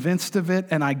 I'm convinced of it,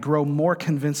 and I grow more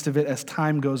convinced of it as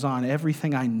time goes on.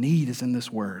 Everything I need is in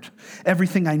this word.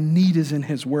 Everything I need is in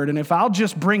his word. And if I'll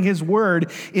just bring his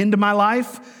word into my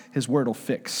life, his word will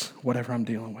fix whatever I'm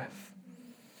dealing with.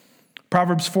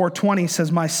 Proverbs 4:20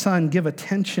 says, my son, give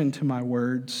attention to my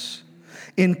words.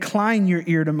 Incline your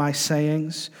ear to my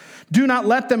sayings. Do not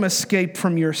let them escape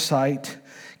from your sight.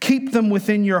 Keep them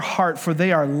within your heart, for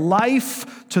they are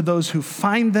life to those who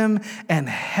find them and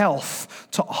health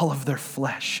to all of their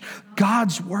flesh.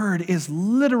 God's word is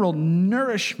literal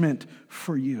nourishment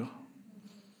for you.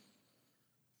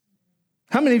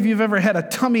 How many of you have ever had a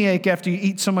tummy ache after you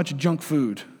eat so much junk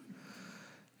food?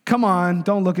 Come on,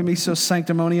 don't look at me so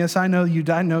sanctimonious. I know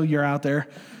you're out there.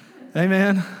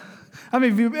 Amen.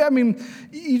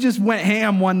 You just went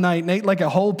ham one night and ate like a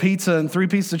whole pizza and 3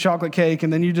 pieces of chocolate cake,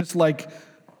 and then you just like,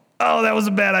 oh, that was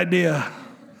a bad idea.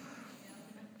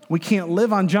 We can't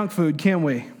live on junk food, can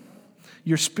we?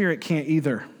 Your spirit can't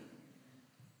either.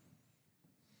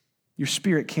 Your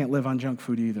spirit can't live on junk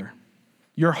food either.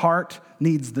 Your heart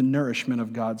needs the nourishment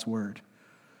of God's word.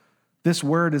 This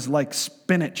word is like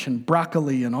spinach and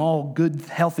broccoli and all good,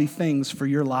 healthy things for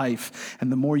your life.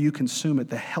 And the more you consume it,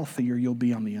 the healthier you'll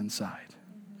be on the inside.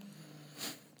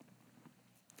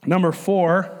 Number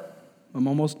 4, I'm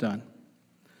almost done.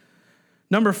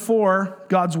 Number 4,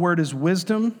 God's word is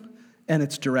wisdom and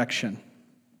its direction.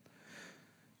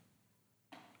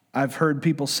 I've heard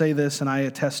people say this, and I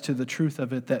attest to the truth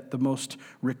of it, that the most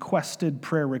requested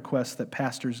prayer request that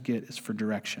pastors get is for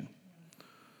direction.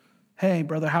 Hey,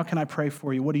 brother, how can I pray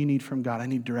for you? What do you need from God? I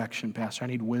need direction, pastor. I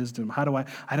need wisdom. I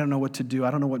don't know what to do.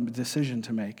 I don't know what decision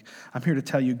to make. I'm here to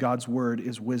tell you God's word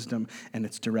is wisdom and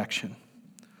it's direction.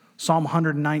 Psalm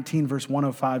 119, verse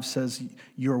 105 says,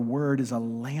 your word is a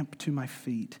lamp to my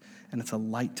feet and it's a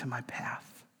light to my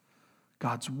path.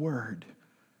 God's word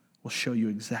will show you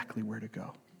exactly where to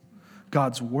go.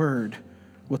 God's word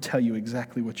will tell you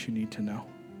exactly what you need to know.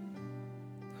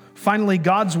 Finally,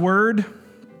 God's word,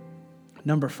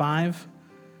 number 5,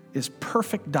 is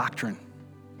perfect doctrine.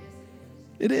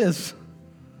 It is.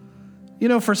 You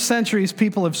know, for centuries,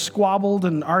 people have squabbled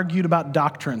and argued about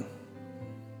doctrine,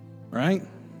 right?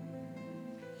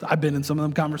 I've been in some of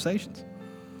them conversations.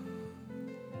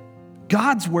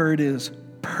 God's word is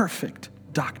perfect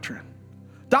doctrine.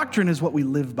 Doctrine is what we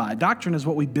live by. Doctrine is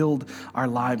what we build our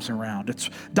lives around.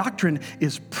 Doctrine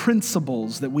is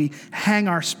principles that we hang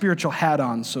our spiritual hat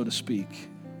on, so to speak.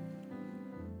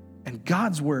 And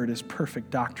God's word is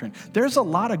perfect doctrine. There's a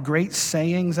lot of great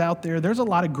sayings out there. There's a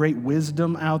lot of great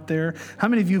wisdom out there. How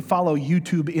many of you follow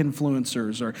YouTube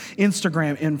influencers or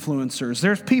Instagram influencers?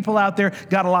 There's people out there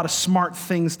got a lot of smart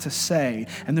things to say,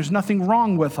 and there's nothing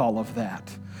wrong with all of that.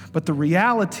 But the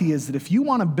reality is that if you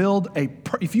want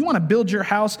to build your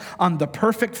house on the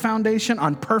perfect foundation,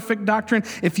 on perfect doctrine,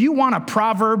 if you want a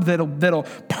proverb that'll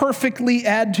perfectly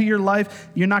add to your life,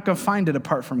 you're not going to find it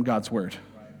apart from God's word.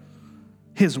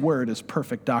 His word is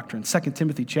perfect doctrine. 2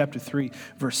 Timothy chapter 3,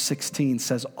 verse 16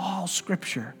 says, all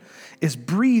scripture is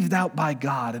breathed out by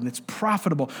God, and it's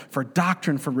profitable for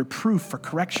doctrine, for reproof, for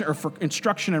correction, or for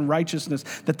instruction in righteousness,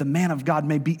 that the man of God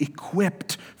may be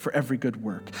equipped for every good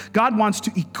work. God wants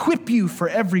to equip you for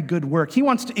every good work. He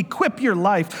wants to equip your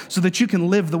life so that you can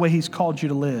live the way he's called you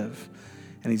to live.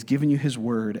 And he's given you his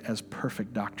word as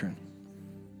perfect doctrine.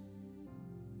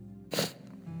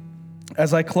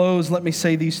 As I close, let me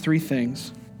say these 3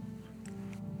 things.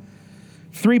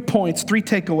 3 points, 3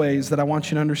 takeaways that I want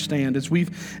you to understand. As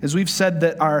we've said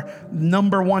that our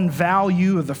number 1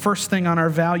 value, the first thing on our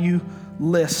value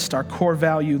list, our core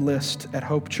value list at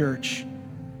Hope Church,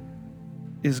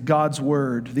 is God's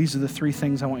word. These are the 3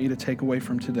 things I want you to take away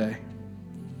from today.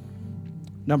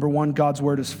 Number 1, God's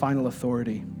word is final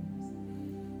authority.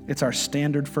 It's our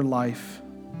standard for life.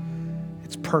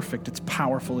 It's perfect, it's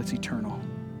powerful, it's eternal.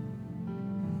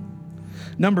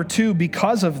 Number 2,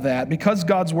 because of that, because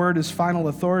God's word is final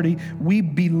authority, we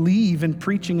believe in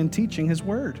preaching and teaching his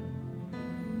word.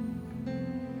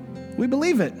 We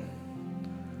believe it.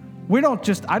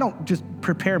 I don't just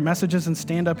prepare messages and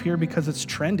stand up here because it's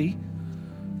trendy.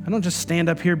 I don't just stand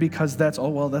up here because that's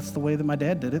the way that my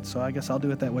dad did it, so I guess I'll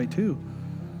do it that way too.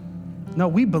 No,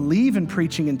 we believe in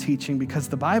preaching and teaching because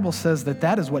the Bible says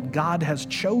that is what God has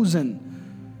chosen.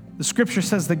 The scripture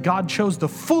says that God chose the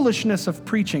foolishness of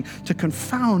preaching to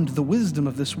confound the wisdom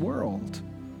of this world.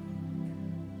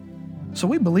 So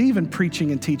we believe in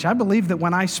preaching and teach. I believe that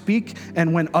when I speak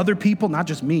and when other people, not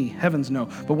just me, heavens no,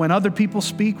 but when other people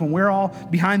speak, when we're all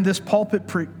behind this pulpit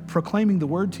proclaiming the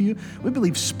word to you, we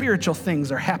believe spiritual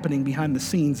things are happening behind the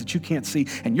scenes that you can't see,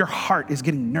 and your heart is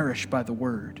getting nourished by the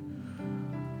word.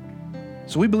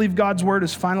 So we believe God's word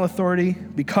is final authority.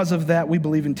 Because of that, we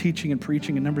believe in teaching and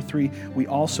preaching. And number 3, we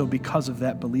also, because of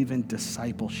that, believe in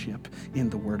discipleship in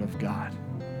the word of God.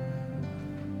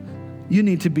 You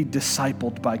need to be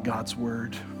discipled by God's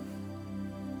word.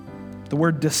 The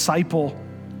word disciple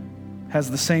has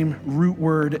the same root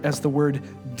word as the word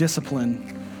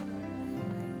discipline.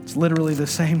 It's literally the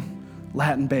same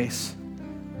Latin base.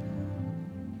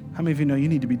 How many of you know you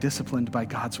need to be disciplined by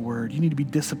God's word? You need to be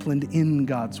disciplined in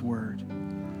God's word.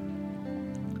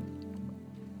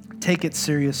 Take it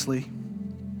seriously.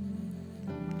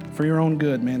 For your own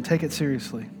good, man, take it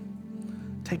seriously.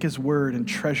 Take his word and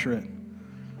treasure it.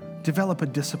 Develop a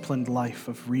disciplined life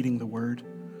of reading the word.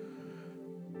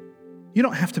 You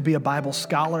don't have to be a Bible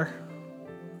scholar.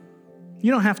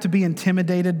 You don't have to be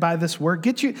intimidated by this word.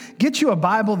 Get you a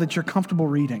Bible that you're comfortable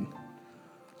reading.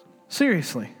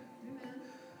 Seriously.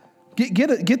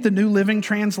 Get the New Living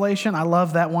Translation. I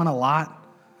love that one a lot.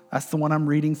 That's the one I'm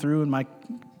reading through in my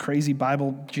crazy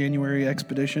Bible January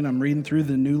expedition. I'm reading through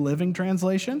the New Living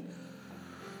Translation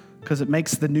because it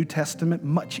makes the New Testament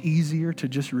much easier to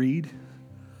just read.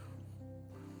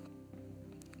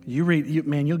 You'll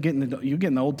get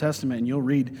in the Old Testament and you'll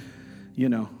read,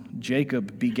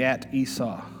 Jacob begat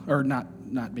Esau, or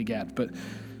not begat, but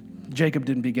Jacob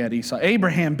didn't beget Esau.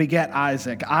 Abraham begat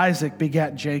Isaac. Isaac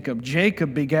begat Jacob.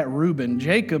 Jacob begat Reuben.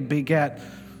 Jacob begat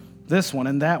this one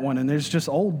and that one. And there's just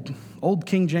old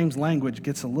King James language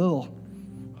gets a little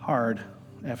hard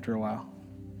after a while.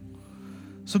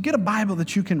 So get a Bible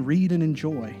that you can read and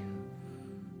enjoy.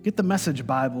 Get the Message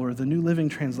Bible or the New Living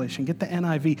Translation. Get the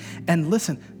NIV. And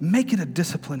listen, make it a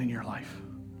discipline in your life.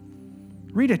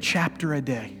 Read a chapter a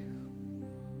day.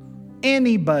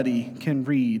 Anybody can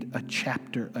read a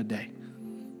chapter a day.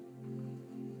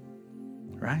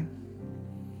 Right?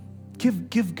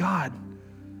 Give God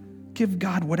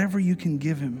whatever you can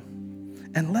give him.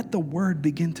 And let the word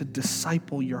begin to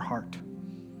disciple your heart.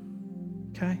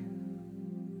 Okay?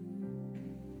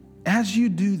 As you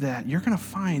do that, you're going to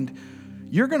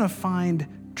find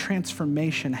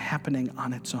transformation happening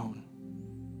on its own.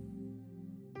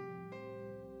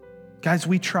 Guys,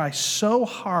 we try so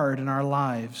hard in our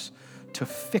lives to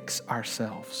fix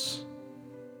ourselves,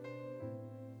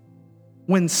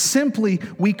 when simply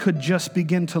we could just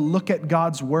begin to look at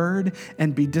God's word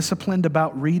and be disciplined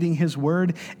about reading his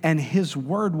word, and his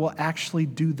word will actually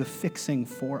do the fixing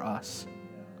for us.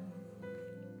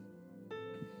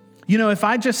 If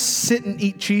I just sit and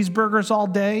eat cheeseburgers all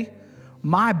day,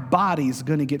 my body's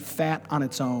going to get fat on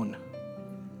its own,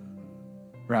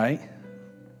 right?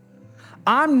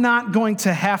 I'm not going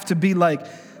to have to be like,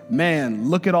 man,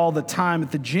 look at all the time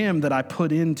at the gym that I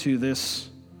put into this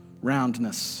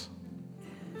roundness.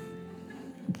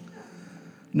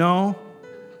 No,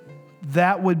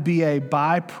 that would be a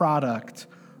byproduct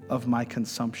of my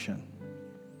consumption.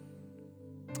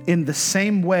 In the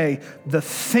same way, the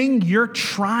thing you're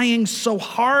trying so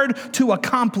hard to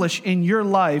accomplish in your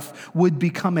life would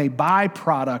become a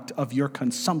byproduct of your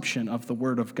consumption of the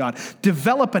Word of God.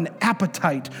 Develop an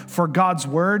appetite for God's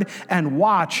Word and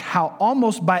watch how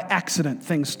almost by accident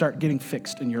things start getting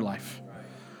fixed in your life.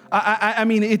 I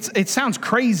mean, it sounds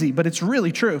crazy, but it's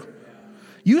really true.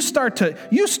 You start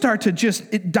to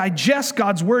just digest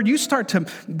God's word. You start to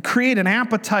create an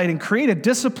appetite and create a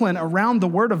discipline around the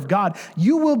word of God.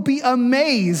 You will be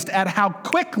amazed at how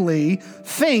quickly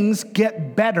things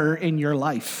get better in your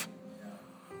life.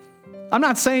 I'm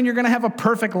not saying you're going to have a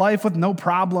perfect life with no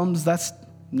problems. That's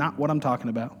not what I'm talking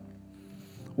about.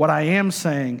 What I am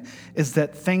saying is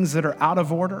that things that are out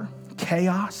of order,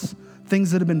 chaos,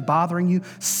 things that have been bothering you,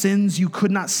 sins you could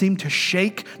not seem to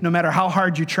shake no matter how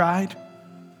hard you tried,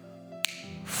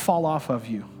 fall off of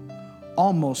you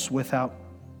almost without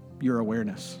your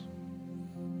awareness.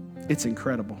 It's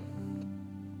incredible.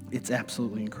 It's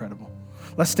absolutely incredible.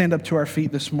 Let's stand up to our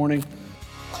feet this morning.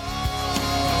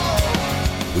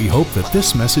 We hope that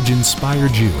this message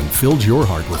inspired you and filled your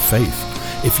heart with faith.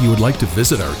 If you would like to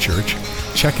visit our church,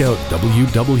 check out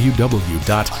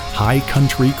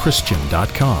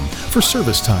www.highcountrychristian.com for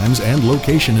service times and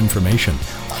location information.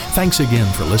 Thanks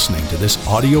again for listening to this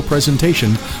audio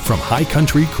presentation from High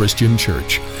Country Christian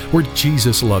Church, where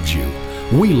Jesus loves you,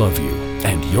 we love you,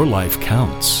 and your life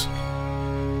counts.